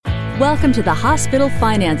Welcome to the Hospital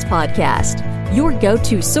Finance Podcast, your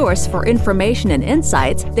go-to source for information and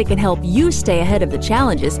insights that can help you stay ahead of the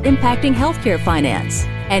challenges impacting healthcare finance.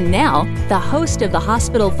 And now, the host of the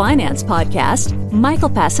Hospital Finance Podcast, Michael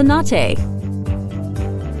Passanante.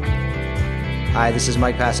 Hi, this is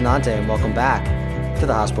Mike Passanante, and welcome back to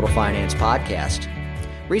the Hospital Finance Podcast.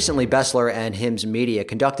 Recently, BESLER and HIMSS Media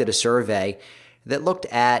conducted a survey that looked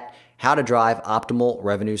at how to drive optimal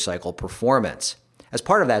revenue cycle performance. As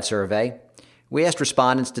part of that survey, we asked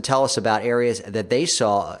respondents to tell us about areas that they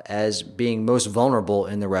saw as being most vulnerable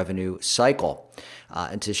in the revenue cycle.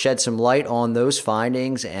 And to shed some light on those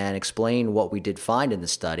findings and explain what we did find in the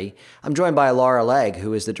study, I'm joined by Laura Legg,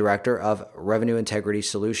 who is the Director of Revenue Integrity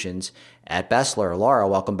Solutions at BESLER. Laura,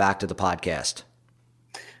 welcome back to the podcast.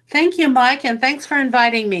 Thank you, Mike, and thanks for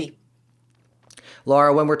inviting me.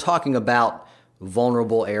 Laura, when we're talking about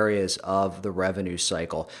vulnerable areas of the revenue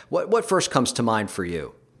cycle, what first comes to mind for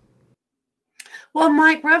you? Well,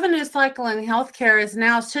 Mike, revenue cycle in healthcare is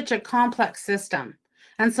now such a complex system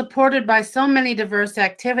and supported by so many diverse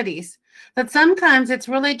activities that sometimes it's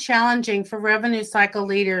really challenging for revenue cycle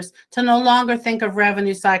leaders to no longer think of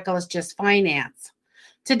revenue cycle as just finance.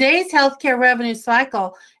 Today's healthcare revenue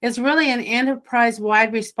cycle is really an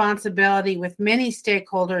enterprise-wide responsibility with many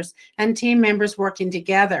stakeholders and team members working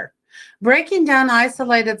together. Breaking down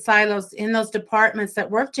isolated silos in those departments that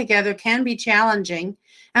work together can be challenging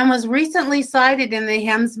and was recently cited in the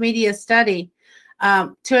HIMSS Media study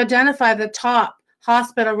to identify the top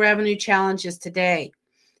hospital revenue challenges today.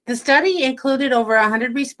 The study included over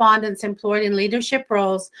 100 respondents employed in leadership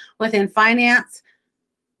roles within finance,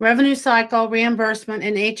 revenue cycle, reimbursement,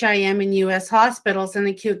 and HIM in U.S. hospitals and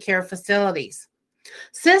acute care facilities.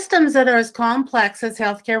 Systems that are as complex as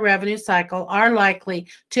healthcare revenue cycle are likely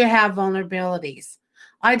to have vulnerabilities.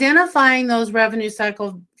 Identifying those revenue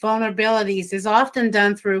cycle vulnerabilities is often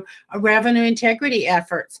done through revenue integrity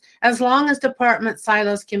efforts, as long as department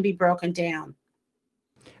silos can be broken down.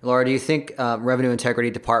 Laura, do you think revenue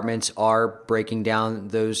integrity departments are breaking down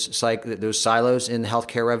those silos in the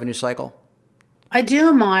healthcare revenue cycle? I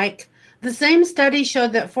do, Mike. The same study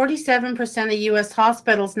showed that 47% of U.S.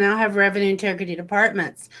 hospitals now have revenue integrity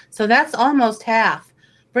departments, so that's almost half.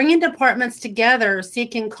 Bringing departments together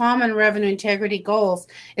seeking common revenue integrity goals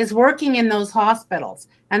is working in those hospitals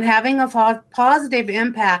and having a positive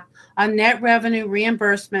impact on net revenue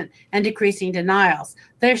reimbursement and decreasing denials.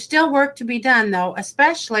 There's still work to be done, though,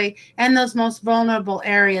 especially in those most vulnerable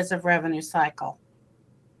areas of revenue cycle.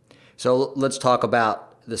 So let's talk about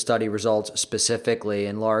the study results specifically.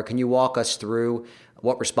 And Laura, can you walk us through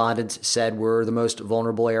what respondents said were the most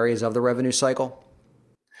vulnerable areas of the revenue cycle?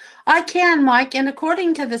 I can, Mike, and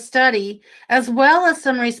according to the study, as well as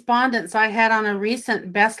some respondents I had on a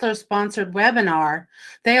recent BESLER-sponsored webinar,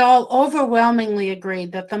 they all overwhelmingly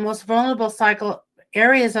agreed that the most vulnerable cycle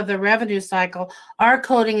areas of the revenue cycle are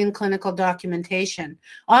coding and clinical documentation,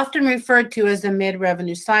 often referred to as the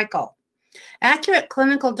mid-revenue cycle. Accurate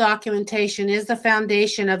clinical documentation is the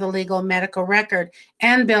foundation of the legal medical record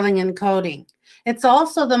and billing and coding. It's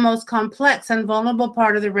also the most complex and vulnerable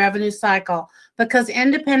part of the revenue cycle because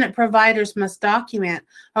independent providers must document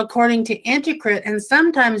according to intricate and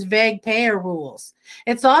sometimes vague payer rules.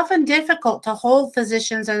 It's often difficult to hold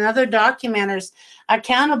physicians and other documenters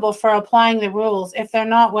accountable for applying the rules if they're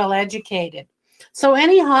not well educated. So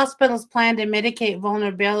any hospital's plan to mitigate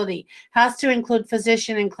vulnerability has to include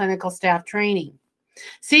physician and clinical staff training.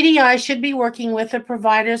 CDI should be working with the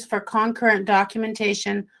providers for concurrent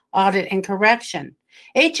documentation, audit, and correction.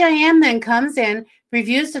 HIM then comes in,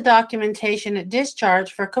 reviews the documentation at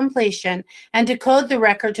discharge for completion, and to code the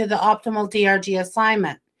record to the optimal DRG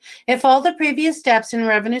assignment. If all the previous steps in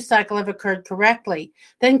revenue cycle have occurred correctly,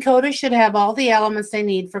 then coders should have all the elements they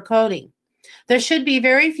need for coding. There should be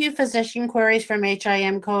very few physician queries from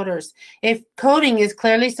HIM coders if coding is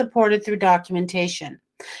clearly supported through documentation.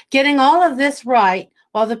 Getting all of this right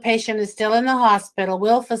while the patient is still in the hospital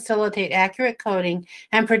will facilitate accurate coding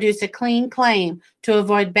and produce a clean claim to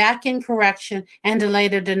avoid back-end correction and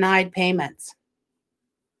delayed or denied payments.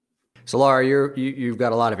 So Laura, you've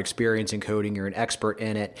got a lot of experience in coding. You're an expert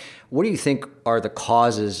in it. What do you think are the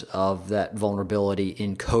causes of that vulnerability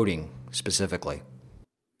in coding specifically?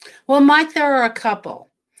 Well, Mike, there are a couple.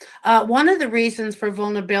 One of the reasons for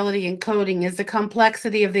vulnerability in coding is the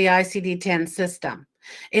complexity of the ICD-10 system.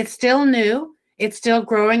 It's still new, it's still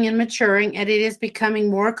growing and maturing, and it is becoming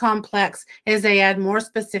more complex as they add more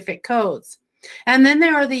specific codes. And then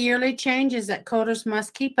there are the yearly changes that coders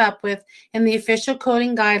must keep up with in the official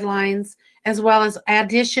coding guidelines, as well as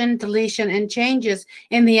addition, deletion, and changes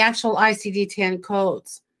in the actual ICD-10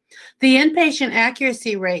 codes. The inpatient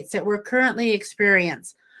accuracy rates that we're currently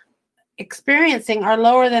experiencing experiencing are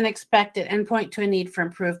lower than expected and point to a need for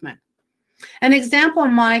improvement. An example,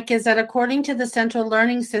 Mike, is that according to the Central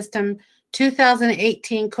Learning System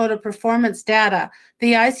 2018 Code of Performance data,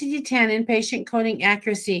 the ICD-10 inpatient coding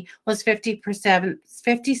accuracy was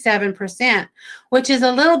 57%, which is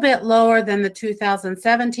a little bit lower than the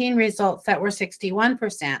 2017 results that were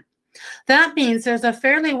 61%. That means there's a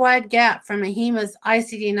fairly wide gap from AHIMA's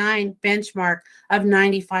ICD-9 benchmark of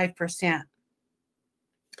 95%.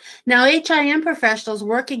 Now, HIM professionals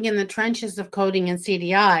working in the trenches of coding and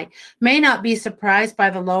CDI may not be surprised by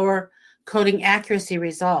the lower coding accuracy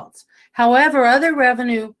results. However, other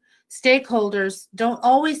revenue stakeholders don't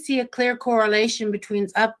always see a clear correlation between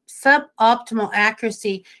suboptimal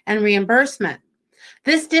accuracy and reimbursement.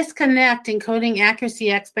 This disconnect in coding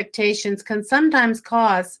accuracy expectations can sometimes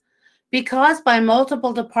be caused by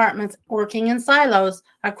multiple departments working in silos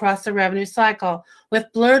across the revenue cycle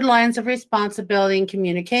with blurred lines of responsibility and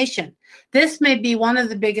communication. This may be one of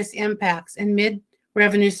the biggest impacts in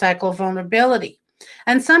mid-revenue cycle vulnerability.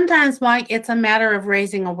 And sometimes, Mike, it's a matter of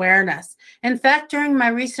raising awareness. In fact, during my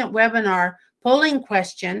recent webinar polling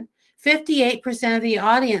question, 58% of the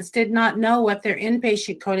audience did not know what their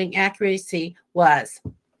inpatient coding accuracy was.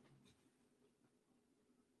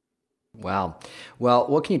 Wow. Well,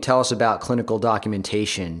 what can you tell us about clinical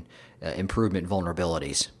documentation improvement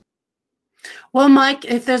vulnerabilities? Well, Mike,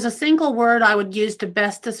 if there's a single word I would use to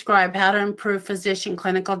best describe how to improve physician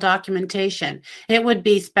clinical documentation, it would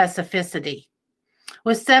be specificity.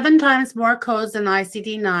 With 7 times more codes than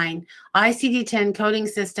ICD-9, ICD-10 coding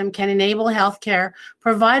system can enable healthcare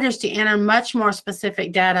providers to enter much more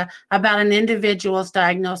specific data about an individual's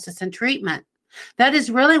diagnosis and treatment. That is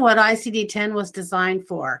really what ICD-10 was designed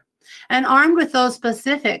for. And armed with those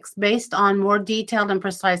specifics based on more detailed and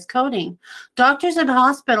precise coding, doctors and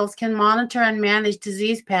hospitals can monitor and manage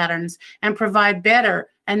disease patterns and provide better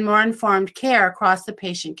and more informed care across the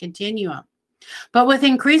patient continuum. But with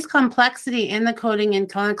increased complexity in the coding and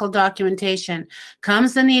clinical documentation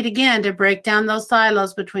comes the need again to break down those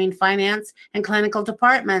silos between finance and clinical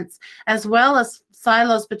departments, as well as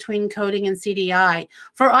silos between coding and CDI,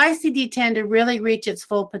 for ICD-10 to really reach its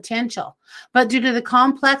full potential. But due to the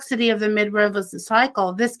complexity of the mid-revenue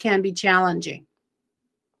cycle, this can be challenging.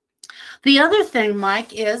 The other thing,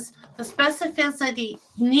 Mike, is the specificity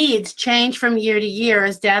needs change from year to year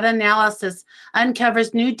as data analysis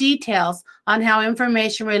uncovers new details on how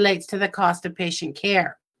information relates to the cost of patient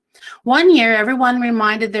care. One year, everyone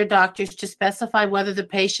reminded their doctors to specify whether the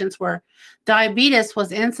patients were diabetes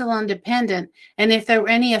was insulin dependent and if there were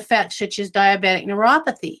any effects such as diabetic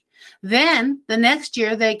neuropathy. Then, the next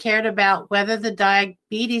year, they cared about whether the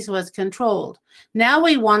diabetes was controlled. Now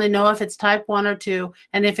we want to know if it's type 1 or 2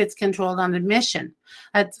 and if it's controlled on admission.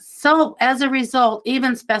 So, as a result,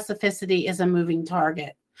 even specificity is a moving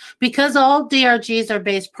target. Because all DRGs are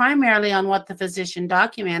based primarily on what the physician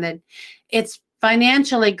documented, it's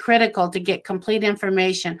financially critical to get complete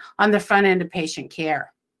information on the front end of patient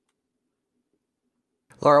care.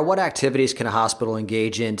 Laura, what activities can a hospital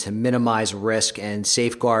engage in to minimize risk and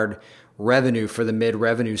safeguard revenue for the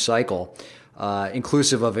mid-revenue cycle,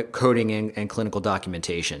 inclusive of coding and clinical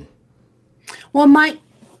documentation? Well, Mike,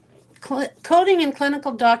 coding and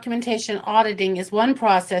clinical documentation auditing is one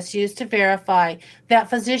process used to verify that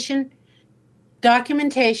physician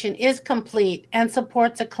documentation is complete and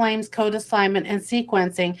supports a claims code assignment and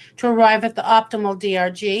sequencing to arrive at the optimal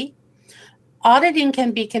DRG. Auditing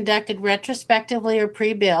can be conducted retrospectively or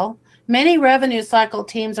pre-bill. Many revenue cycle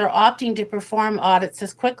teams are opting to perform audits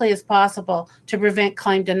as quickly as possible to prevent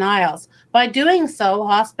claim denials. By doing so,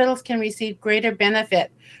 hospitals can receive greater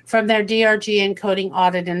benefit from their DRG and coding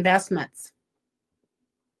audit investments.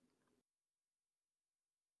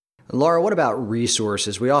 Laura, what about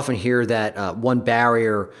resources? We often hear that one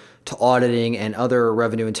barrier to auditing and other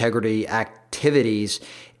revenue integrity activities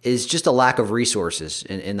is just a lack of resources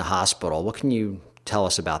in the hospital. What can you tell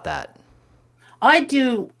us about that? I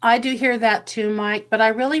do hear that too, Mike, but I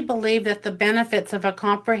really believe that the benefits of a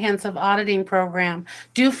comprehensive auditing program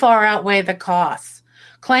do far outweigh the costs.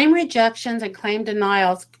 Claim rejections and claim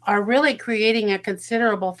denials are really creating a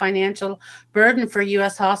considerable financial burden for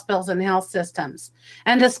U.S. hospitals and health systems.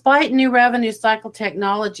 And despite new revenue cycle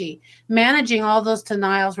technology, managing all those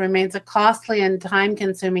denials remains a costly and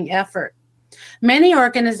time-consuming effort. Many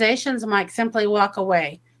organizations might simply walk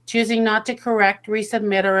away, choosing not to correct,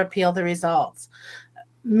 resubmit, or appeal the results.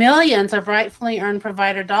 Millions of rightfully earned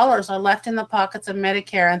provider dollars are left in the pockets of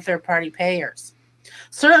Medicare and third-party payers.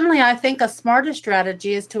 Certainly, I think a smarter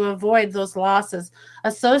strategy is to avoid those losses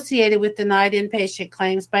associated with denied inpatient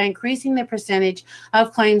claims by increasing the percentage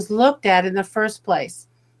of claims looked at in the first place.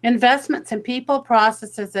 Investments in people,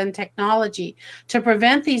 processes, and technology to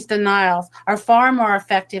prevent these denials are far more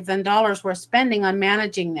effective than dollars we're spending on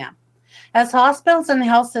managing them. As hospitals and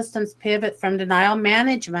health systems pivot from denial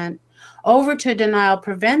management over to denial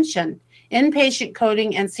prevention, inpatient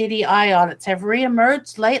coding and CDI audits have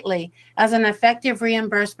reemerged lately as an effective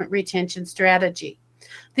reimbursement retention strategy.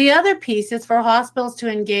 The other piece is for hospitals to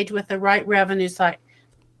engage with the right revenue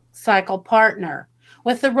cycle partner.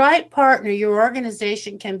 With the right partner, your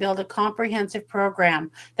organization can build a comprehensive program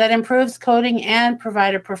that improves coding and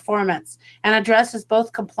provider performance and addresses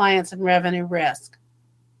both compliance and revenue risk.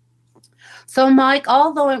 So, Mike,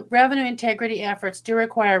 although revenue integrity efforts do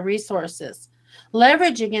require resources,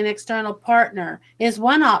 leveraging an external partner is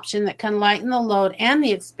one option that can lighten the load and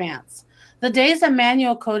the expense. The days of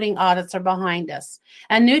manual coding audits are behind us,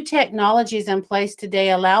 and new technologies in place today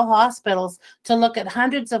allow hospitals to look at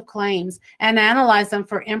hundreds of claims and analyze them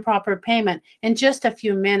for improper payment in just a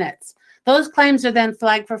few minutes. Those claims are then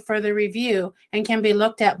flagged for further review and can be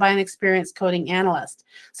looked at by an experienced coding analyst.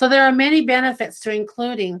 So there are many benefits to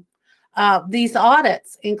including these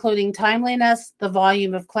audits, including timeliness, the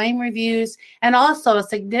volume of claim reviews, and also a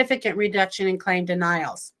significant reduction in claim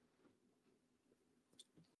denials.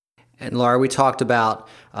 And Laura, we talked about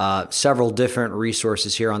several different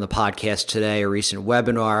resources here on the podcast today, a recent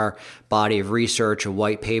webinar, body of research, a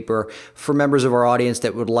white paper. For members of our audience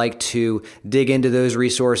that would like to dig into those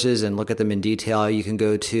resources and look at them in detail, you can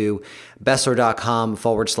go to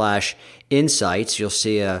BESLER.com/insights. You'll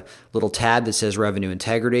see a little tab that says revenue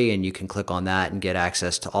integrity, and you can click on that and get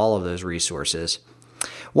access to all of those resources.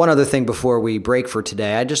 One other thing before we break for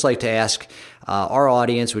today, I'd just like to ask our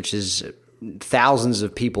audience, which is thousands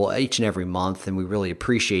of people each and every month, and we really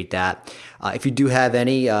appreciate that. If you do have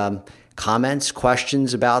any comments,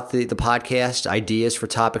 questions about the podcast, ideas for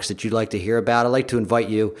topics that you'd like to hear about, I'd like to invite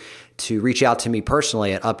you to reach out to me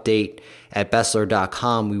personally at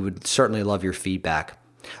update@besler.com. We would certainly love your feedback.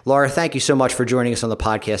 Laura, thank you so much for joining us on the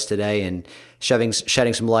podcast today and shedding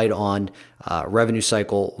some light on revenue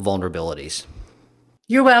cycle vulnerabilities.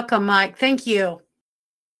 You're welcome, Mike. Thank you.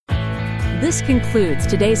 This concludes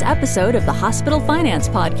today's episode of the Hospital Finance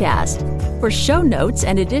Podcast. For show notes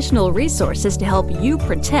and additional resources to help you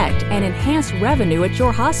protect and enhance revenue at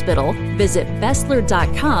your hospital, visit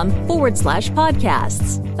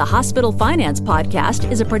BESLER.com/podcasts. The Hospital Finance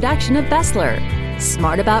Podcast is a production of BESLER.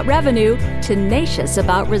 Smart about revenue, tenacious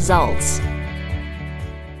about results.